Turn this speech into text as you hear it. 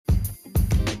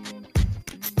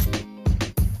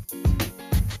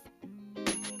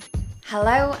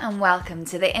Hello and welcome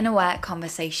to the Inner Work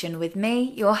Conversation with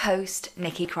me, your host,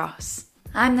 Nikki Cross.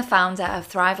 I'm the founder of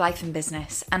Thrive Life and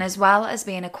Business, and as well as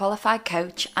being a qualified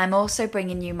coach, I'm also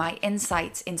bringing you my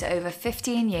insights into over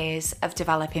 15 years of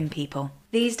developing people.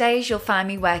 These days, you'll find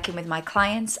me working with my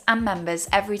clients and members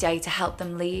every day to help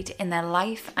them lead in their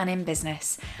life and in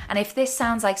business. And if this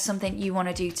sounds like something you want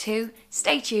to do too,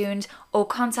 stay tuned or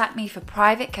contact me for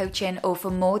private coaching or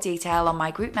for more detail on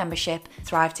my group membership,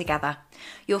 Thrive Together.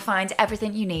 You'll find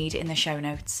everything you need in the show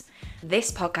notes.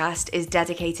 This podcast is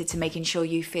dedicated to making sure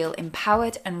you feel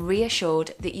empowered and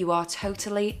reassured that you are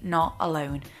totally not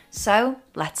alone. So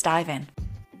let's dive in.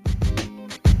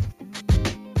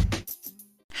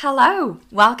 Hello,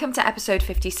 welcome to episode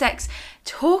 56.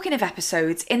 Talking of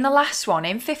episodes, in the last one,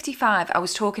 in 55, I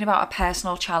was talking about a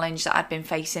personal challenge that I'd been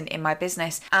facing in my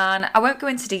business, and I won't go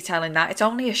into detail in that. It's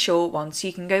only a short one, so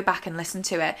you can go back and listen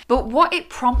to it. But what it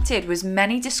prompted was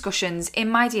many discussions in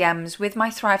my DMs with my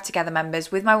Thrive Together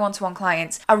members, with my one-to-one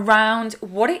clients, around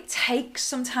what it takes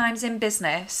sometimes in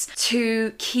business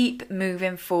to keep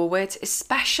moving forward,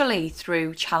 especially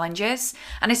through challenges,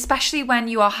 and especially when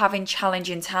you are having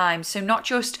challenging times. So not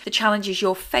just the challenges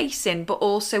you're facing, but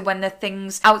also when the things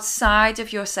outside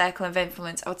of your circle of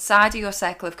influence, outside of your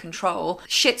circle of control,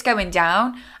 shit's going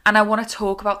down. And I want to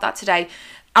talk about that today.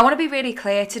 I want to be really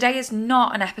clear. Today is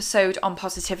not an episode on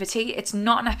positivity. It's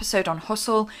not an episode on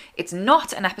hustle. It's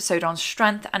not an episode on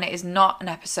strength. And it is not an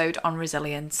episode on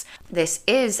resilience. This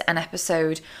is an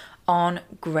episode on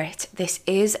grit. This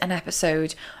is an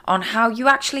episode on how you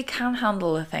actually can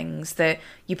handle the things that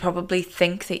you probably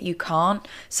think that you can't.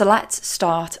 So let's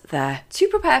start there. To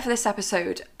prepare for this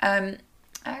episode, I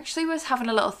actually was having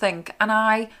a little think and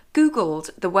I Googled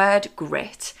the word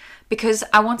grit because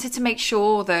I wanted to make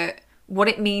sure that what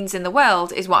it means in the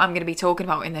world is what I'm going to be talking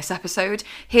about in this episode.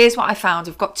 Here's what I found.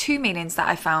 I've got two meanings that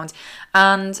I found,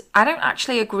 and I don't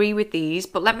actually agree with these,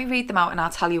 but let me read them out and I'll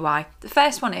tell you why. The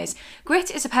first one is,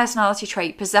 grit is a personality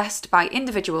trait possessed by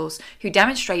individuals who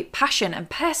demonstrate passion and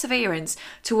perseverance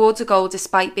towards a goal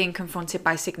despite being confronted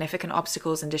by significant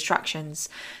obstacles and distractions.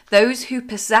 Those who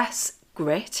possess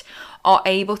grit are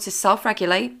able to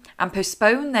self-regulate and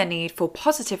postpone their need for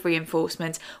positive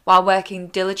reinforcement while working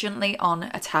diligently on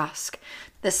a task.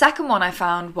 The second one I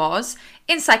found was,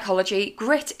 in psychology,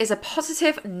 grit is a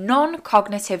positive,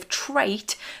 non-cognitive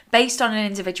trait based on an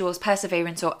individual's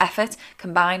perseverance or effort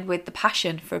combined with the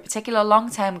passion for a particular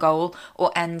long-term goal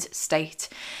or end state.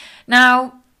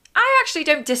 Now, I actually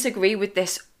don't disagree with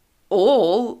this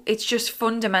all. It's just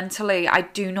fundamentally, I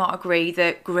do not agree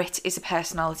that grit is a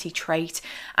personality trait.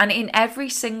 And in every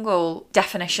single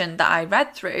definition that I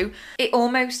read through, it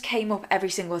almost came up every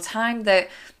single time that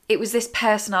it was this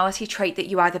personality trait that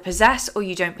you either possess or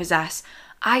you don't possess.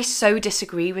 I so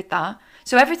disagree with that.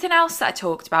 So everything else that I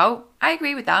talked about, I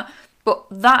agree with that. But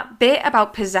that bit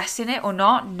about possessing it or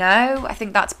not, no, I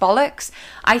think that's bollocks.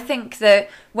 I think that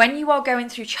when you are going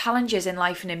through challenges in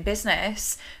life and in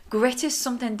business, grit is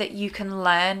something that you can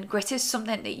learn. Grit is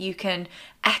something that you can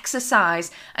exercise,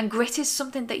 and grit is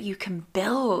something that you can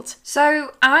build.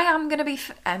 So I am going to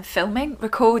be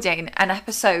recording an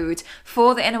episode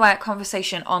for the Inner Work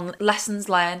Conversation on lessons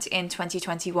learned in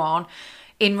 2021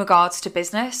 in regards to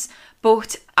business.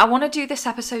 But I want to do this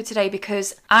episode today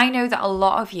because I know that a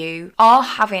lot of you are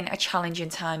having a challenging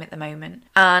time at the moment.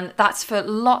 And that's for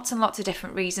lots and lots of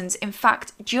different reasons. In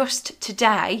fact, just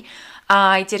today,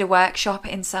 I did a workshop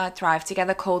inside Thrive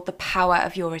Together called The Power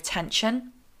of Your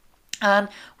Attention. And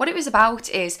what it was about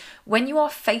is when you are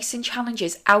facing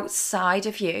challenges outside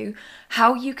of you,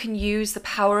 how you can use the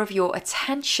power of your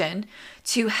attention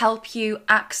to help you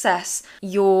access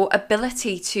your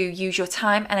ability to use your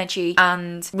time, energy,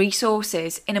 and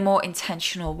resources in a more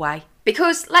intentional way.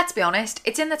 Because let's be honest,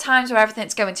 it's in the times where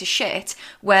everything's going to shit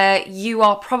where you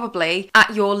are probably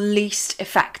at your least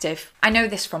effective. I know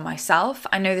this from myself.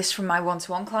 I know this from my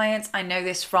one-to-one clients. I know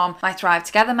this from my Thrive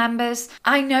Together members.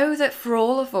 I know that for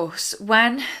all of us,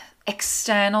 when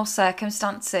external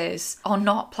circumstances are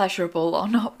not pleasurable or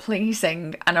not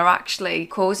pleasing and are actually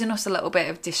causing us a little bit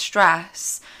of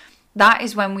distress, that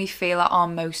is when we feel at our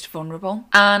most vulnerable.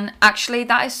 And actually,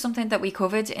 that is something that we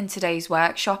covered in today's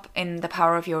workshop in The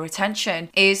Power of Your Attention,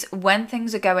 is when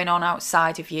things are going on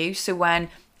outside of you. So when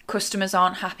customers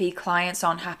aren't happy, clients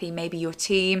aren't happy, maybe your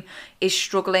team is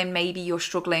struggling, maybe you're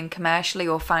struggling commercially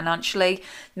or financially,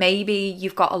 maybe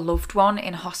you've got a loved one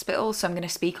in hospital, so I'm going to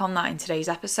speak on that in today's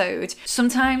episode.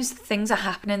 Sometimes things are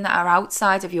happening that are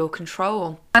outside of your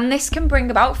control, and this can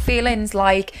bring about feelings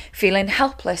like feeling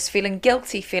helpless, feeling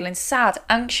guilty, feeling sad,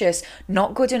 anxious,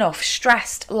 not good enough,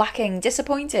 stressed, lacking,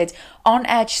 disappointed, on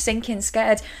edge, sinking,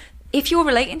 scared. If you're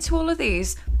relating to all of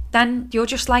these, then you're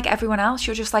just like everyone else.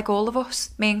 You're just like all of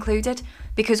us, me included,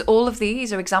 because all of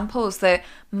these are examples that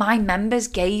my members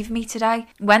gave me today.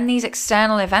 When these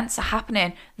external events are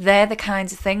happening, they're the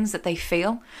kinds of things that they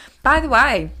feel. By the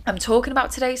way, I'm talking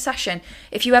about today's session.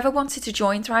 If you ever wanted to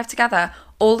join Thrive Together,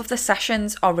 all of the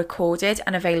sessions are recorded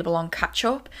and available on Catch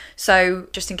Up. So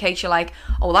just in case you're like,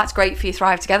 oh, that's great for your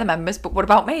Thrive Together members, but what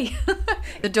about me?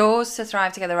 The doors to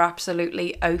Thrive Together are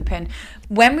absolutely open.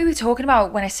 When we were talking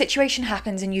about when a situation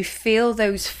happens and you feel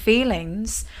those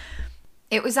feelings,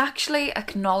 it was actually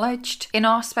acknowledged in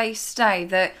our space today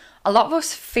that a lot of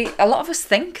us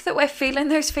think that we're feeling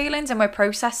those feelings and we're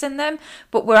processing them,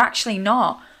 but we're actually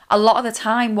not. A lot of the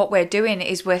time what we're doing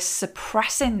is we're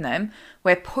suppressing them,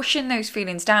 we're pushing those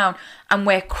feelings down, and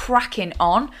we're cracking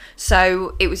on.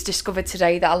 So it was discovered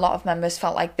today that a lot of members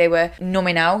felt like they were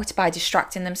numbing out by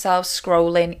distracting themselves,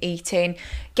 scrolling, eating,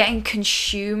 getting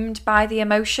consumed by the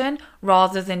emotion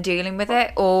rather than dealing with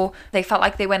it, or they felt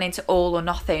like they went into all or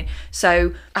nothing.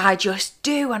 So I just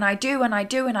do and I do and I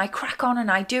do and I crack on and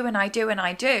I do and I do and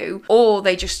I do, or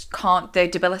they just can't, they're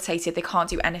debilitated, they can't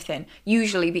do anything,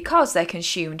 usually because they're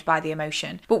consumed by the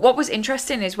emotion. But what was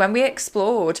interesting is when we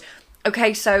explored,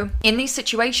 okay, so in these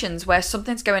situations where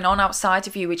something's going on outside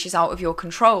of you which is out of your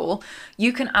control,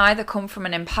 you can either come from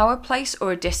an empowered place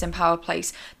or a disempowered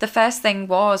place. The first thing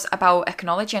was about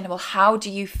acknowledging, well, how do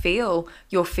you feel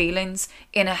your feelings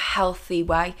in a healthy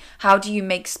way? How do you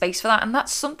make space for that? And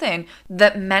that's something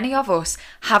that many of us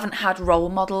haven't had role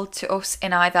modeled to us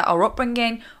in either our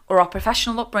upbringing or our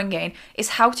professional upbringing, is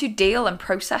how to deal and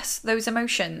process those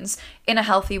emotions in a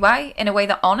healthy way, in a way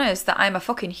that honours that I'm a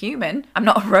fucking human, I'm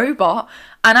not a robot.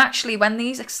 And actually, when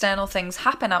these external things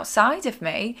happen outside of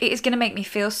me, it is going to make me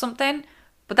feel something.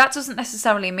 But that doesn't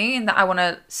necessarily mean that I want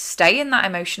to stay in that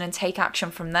emotion and take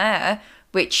action from there,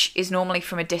 which is normally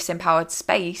from a disempowered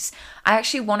space. I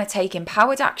actually want to take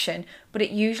empowered action, but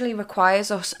it usually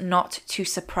requires us not to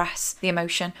suppress the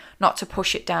emotion, not to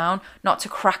push it down, not to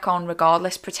crack on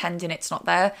regardless, pretending it's not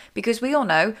there, because we all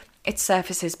know it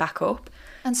surfaces back up.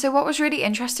 And so what was really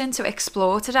interesting to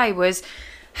explore today was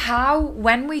how,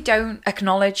 when we don't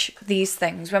acknowledge these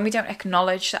things, when we don't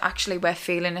acknowledge that actually we're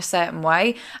feeling a certain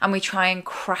way and we try and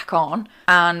crack on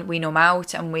and we numb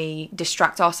out and we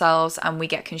distract ourselves and we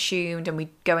get consumed and we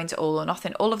go into all or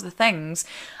nothing, all of the things,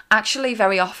 actually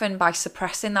very often by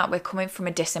suppressing that, we're coming from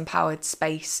a disempowered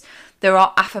space. There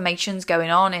are affirmations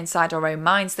going on inside our own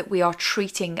minds that we are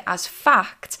treating as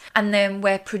fact, and then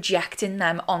we're projecting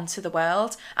them onto the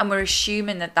world and we're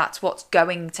assuming that that's what's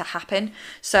going to happen.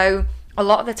 So a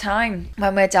lot of the time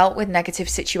when we're dealt with negative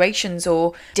situations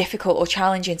or difficult or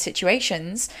challenging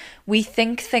situations, we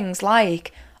think things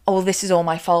like, oh, well, this is all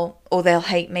my fault, or they'll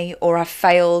hate me, or I've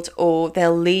failed, or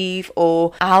they'll leave,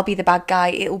 or I'll be the bad guy,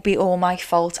 it'll be all my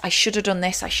fault, I should have done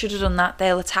this, I should have done that,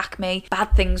 they'll attack me,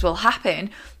 bad things will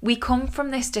happen. We come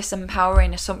from this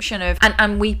disempowering assumption of,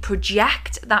 and we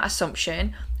project that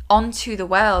assumption onto the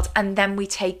world, and then we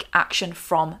take action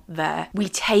from there. We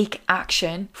take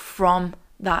action from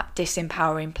that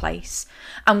disempowering place.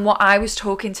 And what I was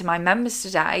talking to my members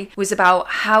today was about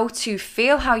how to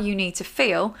feel how you need to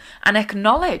feel and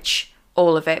acknowledge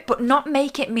all of it, but not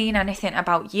make it mean anything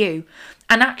about you,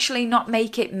 and actually not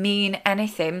make it mean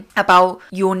anything about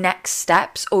your next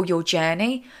steps or your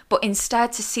journey, but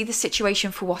instead to see the situation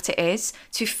for what it is,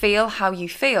 to feel how you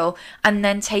feel, and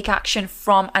then take action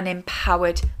from an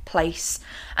empowered place.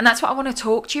 And that's what I want to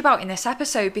talk to you about in this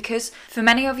episode, because for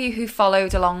many of you who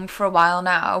followed along for a while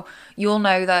now, you'll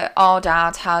know that our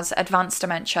dad has advanced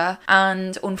dementia,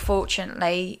 and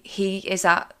unfortunately he is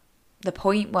at the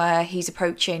point where he's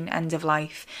approaching end of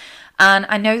life. And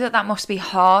I know that that must be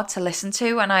hard to listen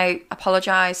to, and I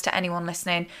apologise to anyone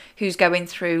listening who's going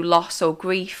through loss or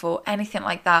grief or anything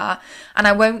like that. And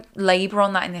I won't labour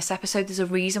on that in this episode. There's a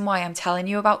reason why I'm telling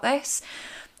you about this.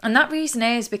 And that reason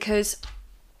is because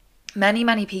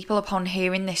many people, upon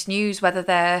hearing this news, whether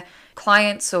they're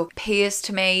clients or peers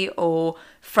to me or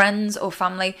friends or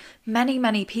family,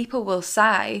 many people will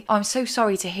say, oh, I'm so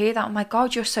sorry to hear that. Oh my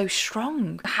God, you're so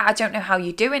strong. I don't know how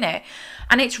you're doing it.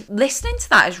 And it's listening to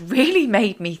that has really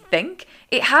made me think.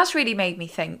 It has really made me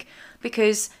think,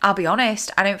 because I'll be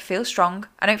honest, I don't feel strong.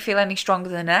 I don't feel any stronger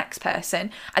than the next person.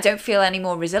 I don't feel any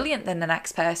more resilient than the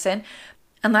next person.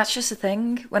 And that's just the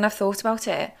thing. When I've thought about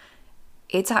it,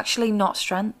 it's actually not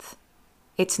strength.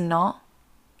 It's not.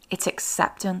 It's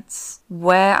acceptance.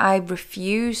 Where I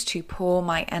refuse to pour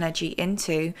my energy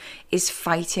into is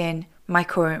fighting my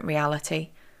current reality,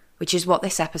 which is what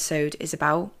this episode is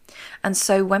about. And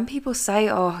so when people say,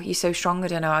 oh, you're so strong, I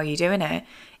don't know how you're doing it,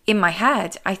 in my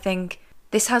head, I think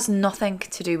this has nothing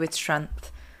to do with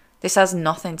strength. This has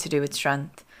nothing to do with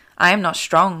strength. I am not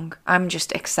strong. I'm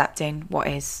just accepting what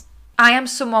is. I am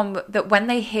someone that when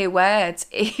they hear words,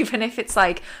 even if it's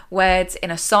like words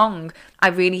in a song, I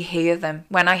really hear them.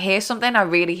 When I hear something, I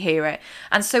really hear it.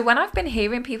 And so when I've been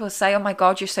hearing people say, oh my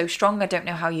God, you're so strong, I don't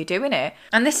know how you're doing it.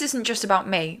 And this isn't just about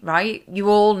me, right?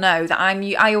 You all know that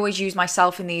I always use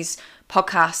myself in these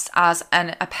podcasts as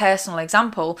a personal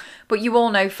example, but you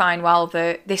all know fine well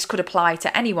that this could apply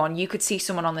to anyone. You could see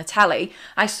someone on the telly.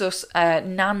 I saw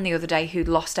Nan the other day who'd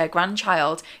lost her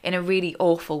grandchild in a really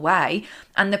awful way,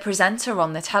 and the presenter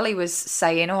on the telly was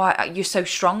saying, oh, you're so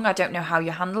strong, I don't know how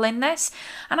you're handling this.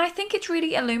 And I think it's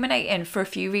really illuminating for a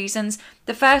few reasons.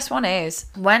 The first one is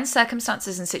when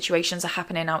circumstances and situations are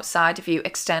happening outside of you,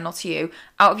 external to you,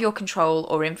 out of your control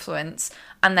or influence,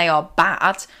 and they are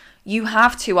bad, you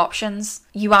have two options.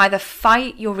 You either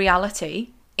fight your reality,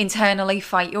 internally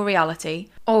fight your reality,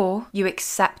 or you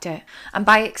accept it. And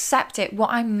by accept it, what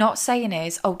I'm not saying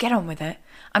is, oh, get on with it.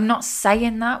 I'm not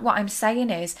saying that. What I'm saying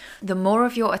is the more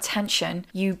of your attention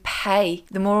you pay,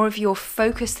 the more of your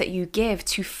focus that you give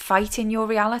to fighting your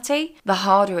reality, the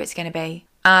harder it's going to be.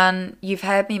 And you've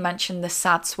heard me mention the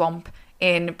sad swamp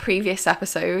in previous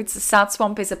episodes. The sad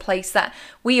swamp is a place that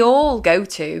we all go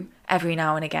to every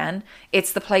now and again.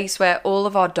 It's the place where all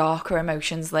of our darker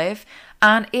emotions live,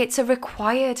 and it's a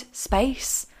required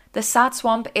space. The sad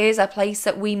swamp is a place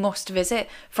that we must visit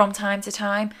from time to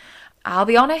time. I'll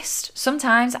be honest,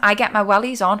 sometimes I get my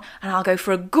wellies on and I'll go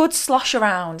for a good slosh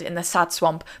around in the sad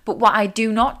swamp, but what I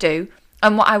do not do,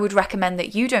 and what I would recommend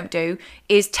that you don't do,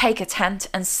 is take a tent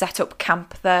and set up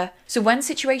camp there. So when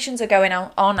situations are going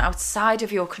on outside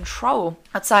of your control,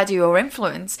 outside of your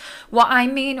influence, what I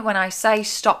mean when I say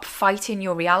stop fighting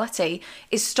your reality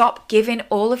is stop giving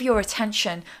all of your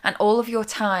attention and all of your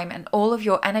time and all of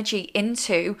your energy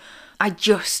into, I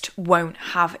just won't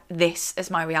have this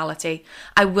as my reality.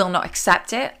 I will not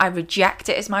accept it. I reject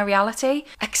it as my reality.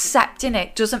 Accepting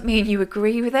it doesn't mean you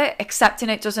agree with it. Accepting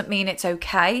it doesn't mean it's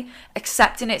okay.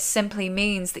 Accepting it simply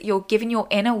means that you're giving your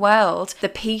inner world the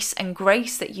peace and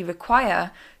grace that you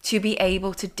require to be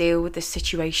able to deal with this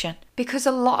situation. Because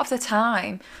a lot of the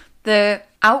time, the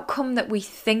outcome that we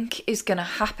think is going to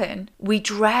happen, we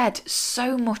dread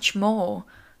so much more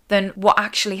than what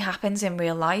actually happens in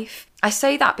real life. I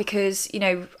say that because,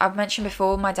 I've mentioned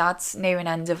before, my dad's near an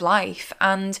end of life,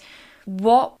 and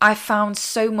what I found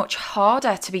so much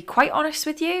harder, to be quite honest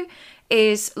with you,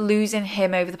 is losing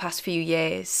him over the past few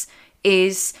years,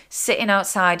 is sitting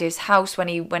outside his house when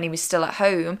he was still at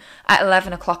home at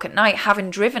 11 o'clock at night, having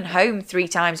driven home 3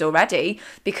 times already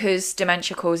because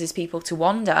dementia causes people to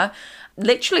wander,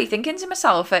 literally thinking to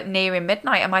myself at nearing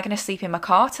midnight, am I going to sleep in my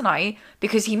car tonight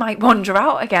because he might wander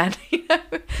out again?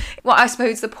 Well, I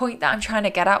suppose the point that I'm trying to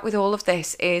get at with all of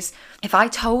this is, if I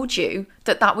told you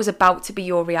that was about to be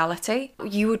your reality,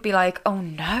 you would be like, oh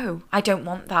no, I don't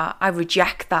want that. I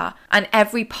reject that. And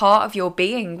every part of your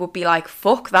being would be like,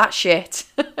 fuck that shit.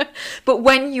 But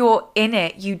when you're in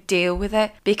it, you deal with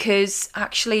it, because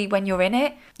actually when you're in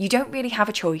it, you don't really have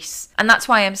a choice. And that's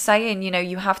why I'm saying,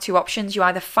 you have two options. You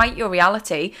either fight your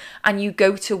reality and you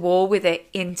go to war with it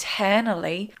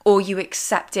internally, or you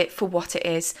accept it for what it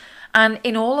is. And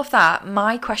in all of that,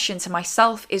 my question to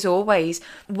myself is always,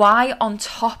 why on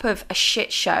top of a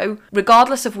shit show,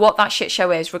 regardless of what that shit show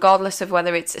is, regardless of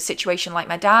whether it's a situation like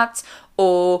my dad's,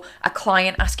 or a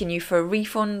client asking you for a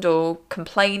refund, or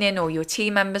complaining, or your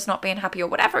team members not being happy, or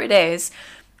whatever it is,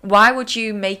 why would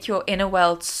you make your inner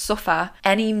world suffer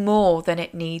any more than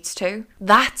it needs to?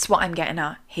 That's what I'm getting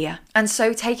at here. And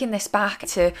so taking this back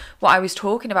to what I was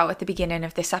talking about at the beginning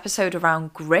of this episode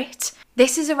around grit,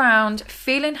 this is around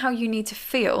feeling how you need to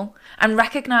feel and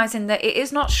recognizing that it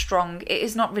is not strong, it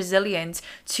is not resilient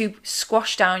to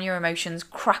squash down your emotions,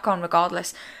 crack on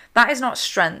regardless. That is not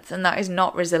strength, and that is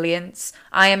not resilience.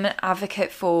 I am an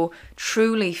advocate for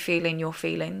truly feeling your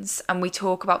feelings, and we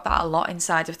talk about that a lot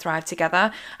inside of Thrive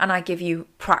Together, and I give you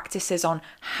practices on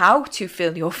how to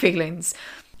feel your feelings,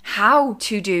 how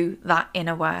to do that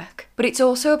inner work. But it's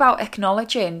also about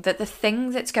acknowledging that the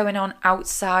thing that's going on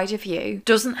outside of you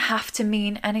doesn't have to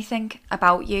mean anything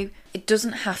about you. It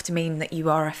doesn't have to mean that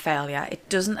you are a failure. It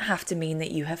doesn't have to mean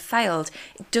that you have failed.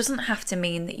 It doesn't have to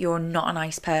mean that you're not a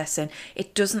nice person.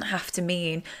 It doesn't have to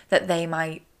mean that they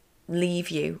might leave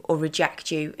you or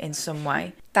reject you in some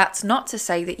way. That's not to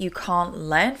say that you can't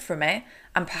learn from it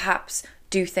and perhaps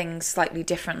do things slightly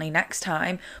differently next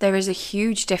time. There is a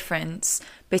huge difference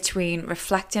between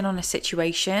reflecting on a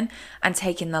situation and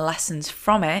taking the lessons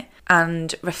from it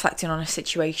and reflecting on a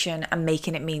situation and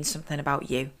making it mean something about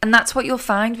you. And that's what you'll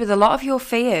find with a lot of your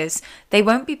fears. They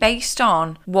won't be based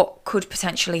on what could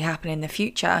potentially happen in the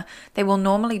future. They will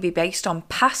normally be based on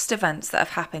past events that have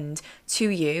happened to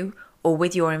you or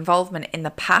with your involvement in the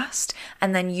past,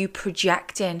 and then you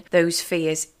projecting those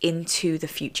fears into the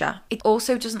future. It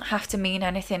also doesn't have to mean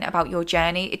anything about your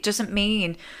journey. It doesn't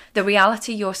mean the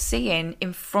reality you're seeing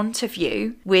in front of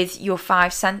you with your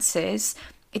five senses.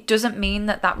 It doesn't mean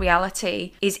that that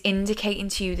reality is indicating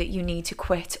to you that you need to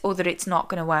quit or that it's not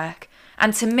going to work.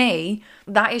 And to me,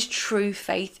 that is true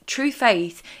faith. True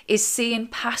faith is seeing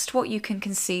past what you can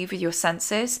conceive with your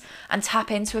senses and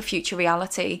tap into a future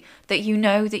reality that you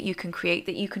know that you can create,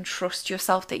 that you can trust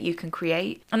yourself that you can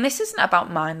create. And this isn't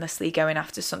about mindlessly going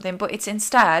after something, but it's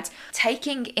instead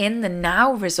taking in the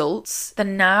now results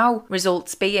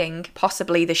being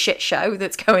possibly the shit show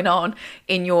that's going on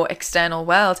in your external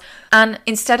world. And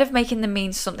instead of making them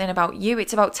mean something about you,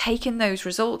 it's about taking those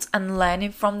results and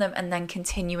learning from them and then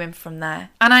continuing from there.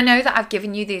 And I know that I've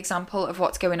given you the example of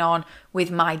what's going on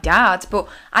with my dad, but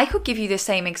I could give you the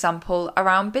same example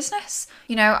around business.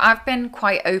 You know, I've been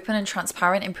quite open and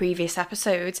transparent in previous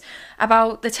episodes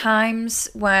about the times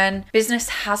when business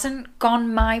hasn't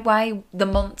gone my way, the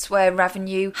months where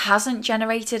revenue hasn't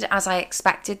generated as I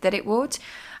expected that it would.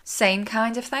 Same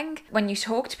kind of thing. When you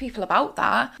talk to people about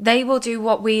that, they will do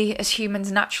what we as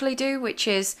humans naturally do, which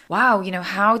is, wow, you know,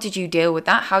 how did you deal with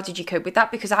that? How did you cope with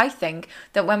that? Because I think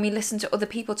that when we listen to other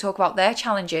people talk about their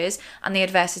challenges and the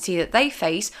adversity that they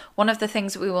face, one of the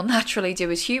things that we will naturally do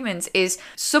as humans is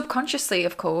subconsciously,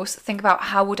 of course, think about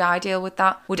how would I deal with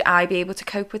that? Would I be able to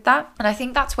cope with that? And I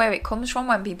think that's where it comes from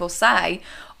when people say,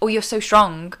 oh, you're so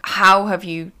strong. How have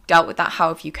you dealt with that? How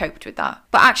have you coped with that?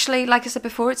 But actually, like I said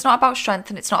before, it's not about strength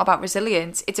and it's not about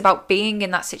resilience. It's about being in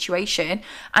that situation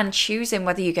and choosing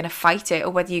whether you're going to fight it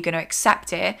or whether you're going to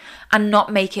accept it and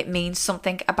not make it mean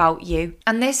something about you.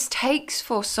 And this takes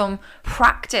for some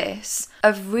practice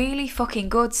of really fucking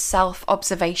good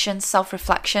self-observation,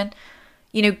 self-reflection.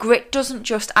 You know, grit doesn't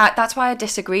just act. That's why I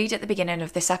disagreed at the beginning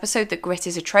of this episode that grit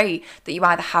is a trait that you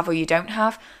either have or you don't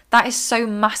have. That is so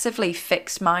massively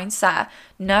fixed mindset.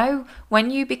 No,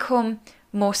 when you become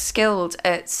more skilled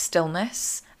at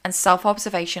stillness and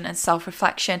self-observation and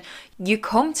self-reflection, you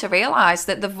come to realize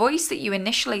that the voice that you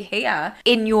initially hear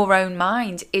in your own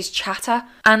mind is chatter,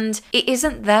 and it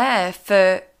isn't there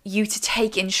for you to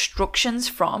take instructions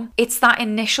from. It's that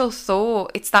initial thought,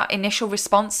 it's that initial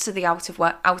response to the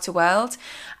outer world,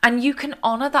 and you can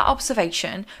honor that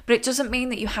observation, but it doesn't mean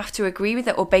that you have to agree with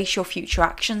it or base your future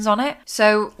actions on it.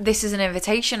 So this is an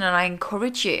invitation, and I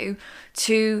encourage you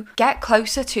to get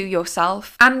closer to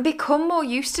yourself and become more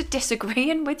used to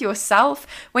disagreeing with yourself.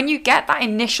 When you get that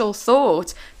initial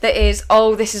thought that is,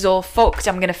 oh, this is all fucked,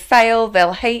 I'm gonna fail,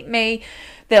 they'll hate me,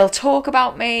 they'll talk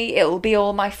about me, it'll be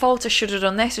all my fault, I should have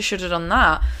done this, I should have done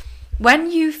that.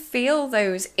 When you feel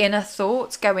those inner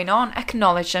thoughts going on,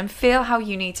 acknowledge them, feel how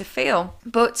you need to feel.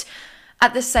 But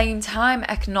at the same time,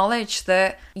 acknowledge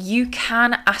that you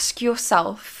can ask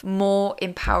yourself more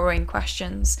empowering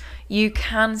questions. You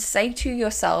can say to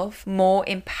yourself more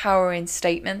empowering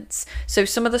statements. So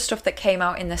some of the stuff that came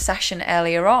out in the session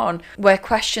earlier on were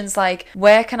questions like,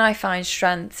 where can I find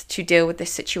strength to deal with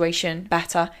this situation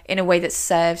better in a way that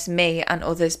serves me and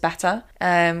others better?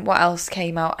 What else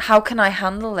came out? How can I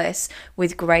handle this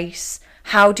with grace?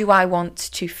 How do I want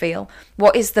to feel?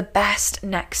 What is the best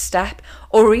next step?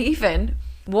 Or even,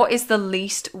 what is the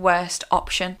least worst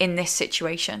option in this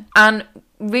situation? And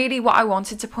really what I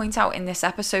wanted to point out in this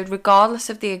episode, regardless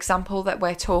of the example that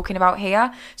we're talking about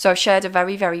here, so I've shared a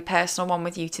very, very personal one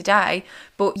with you today,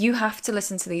 but you have to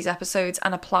listen to these episodes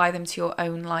and apply them to your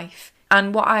own life.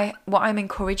 And what I'm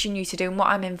encouraging you to do and what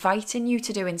I'm inviting you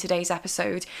to do in today's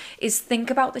episode is think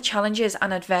about the challenges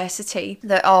and adversity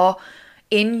that are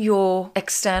in your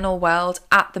external world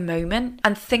at the moment,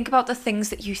 and think about the things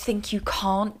that you think you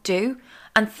can't do,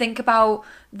 and think about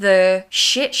the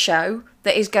shit show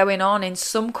that is going on in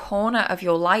some corner of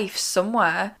your life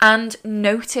somewhere, and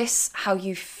notice how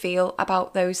you feel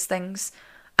about those things.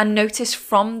 And notice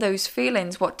from those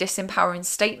feelings what disempowering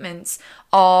statements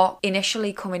are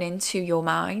initially coming into your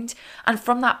mind. And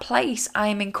from that place, I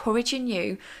am encouraging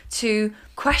you to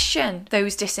question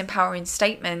those disempowering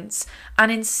statements.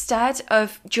 And instead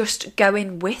of just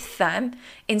going with them,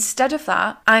 instead of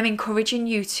that, I'm encouraging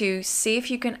you to see if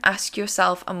you can ask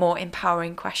yourself a more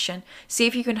empowering question. See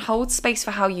if you can hold space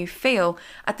for how you feel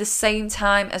at the same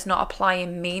time as not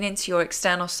applying meaning to your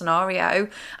external scenario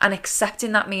and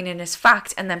accepting that meaning as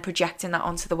fact and then projecting that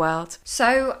onto the world.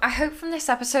 So I hope from this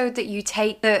episode that you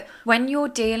take that when you're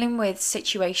dealing with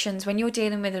situations, when you're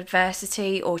dealing with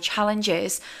adversity or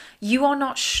challenges, you are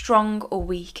not strong or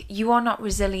weak. You are not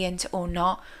resilient or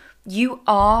not. You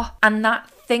are, and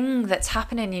that thing that's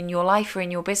happening in your life or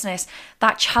in your business,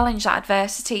 that challenge, that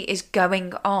adversity is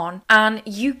going on, and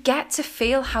you get to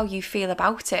feel how you feel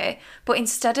about it. But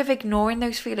instead of ignoring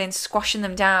those feelings, squashing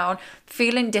them down,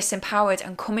 feeling disempowered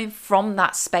and coming from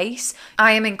that space,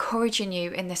 I am encouraging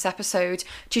you in this episode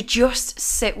to just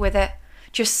sit with it.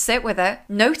 Just sit with it.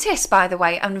 Notice, by the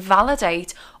way, and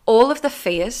validate all of the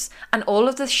fears and all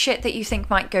of the shit that you think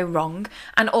might go wrong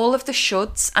and all of the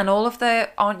shoulds and all of the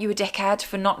aren't you a dickhead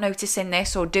for not noticing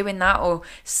this or doing that or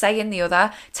saying the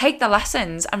other. Take the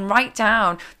lessons and write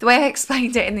down. The way I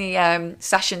explained it in the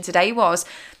session today was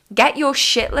get your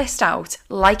shit list out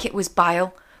like it was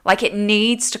bile. Like it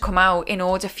needs to come out in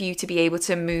order for you to be able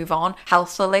to move on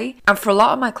healthily. And for a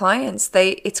lot of my clients,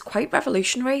 it's quite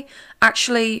revolutionary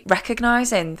actually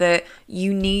recognizing that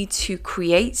you need to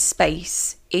create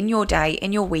space in your day,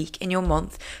 in your week, in your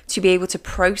month to be able to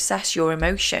process your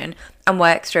emotion and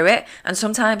work through it. And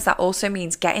sometimes that also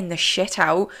means getting the shit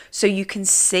out so you can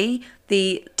see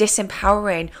the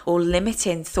disempowering or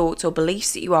limiting thoughts or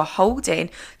beliefs that you are holding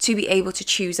to be able to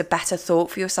choose a better thought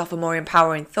for yourself, a more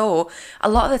empowering thought. A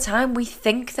lot of the time we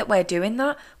think that we're doing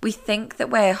that. We think that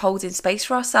we're holding space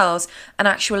for ourselves and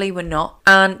actually we're not.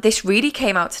 And this really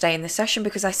came out today in the session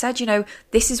because I said,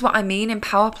 this is what I mean in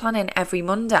power planning every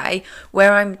Monday,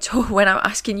 where when I'm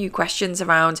asking you questions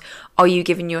around, are you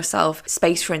giving yourself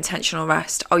space for intentional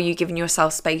rest? Are you giving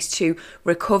yourself space to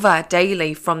recover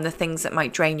daily from the things that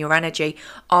might drain your energy?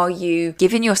 Are you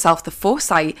giving yourself the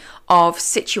foresight of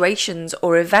situations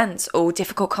or events or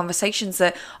difficult conversations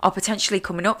that are potentially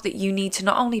coming up that you need to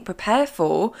not only prepare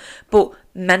for, but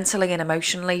mentally and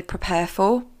emotionally prepare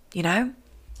for? Do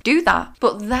that.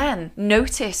 But then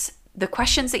notice the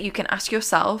questions that you can ask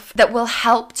yourself that will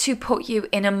help to put you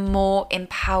in a more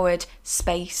empowered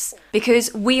space.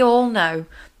 Because we all know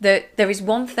that there is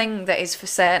one thing that is for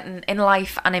certain in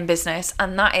life and in business,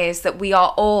 and that is that we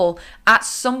are all at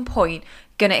some point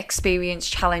going to experience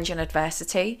challenge and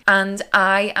adversity. And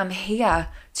I am here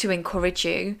to encourage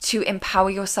you to empower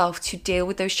yourself to deal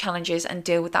with those challenges and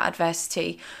deal with that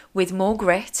adversity with more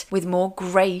grit, with more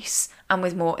grace, and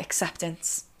with more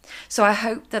acceptance. So I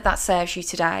hope that serves you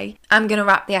today. I'm going to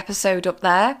wrap the episode up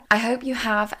there. I hope you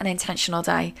have an intentional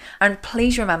day. And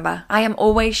please remember, I am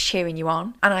always cheering you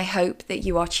on. And I hope that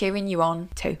you are cheering you on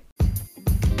too.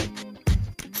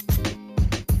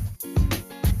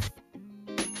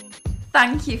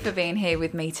 Thank you for being here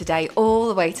with me today all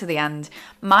the way to the end.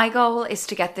 My goal is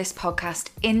to get this podcast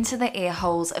into the ear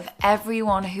holes of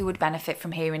everyone who would benefit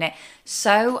from hearing it.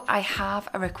 So I have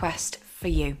a request for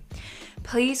you.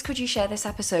 Please could you share this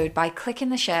episode by clicking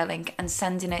the share link and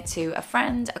sending it to a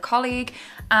friend, a colleague,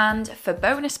 and for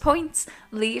bonus points,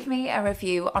 leave me a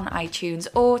review on iTunes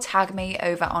or tag me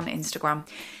over on Instagram.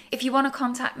 If you want to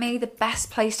contact me, the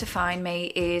best place to find me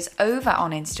is over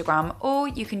on Instagram, or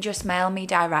you can just mail me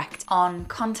direct on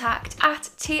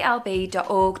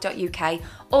contact@tlb.org.uk.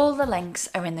 All the links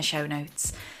are in the show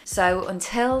notes. So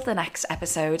until the next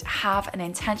episode, have an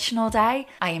intentional day.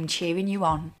 I am cheering you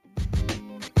on.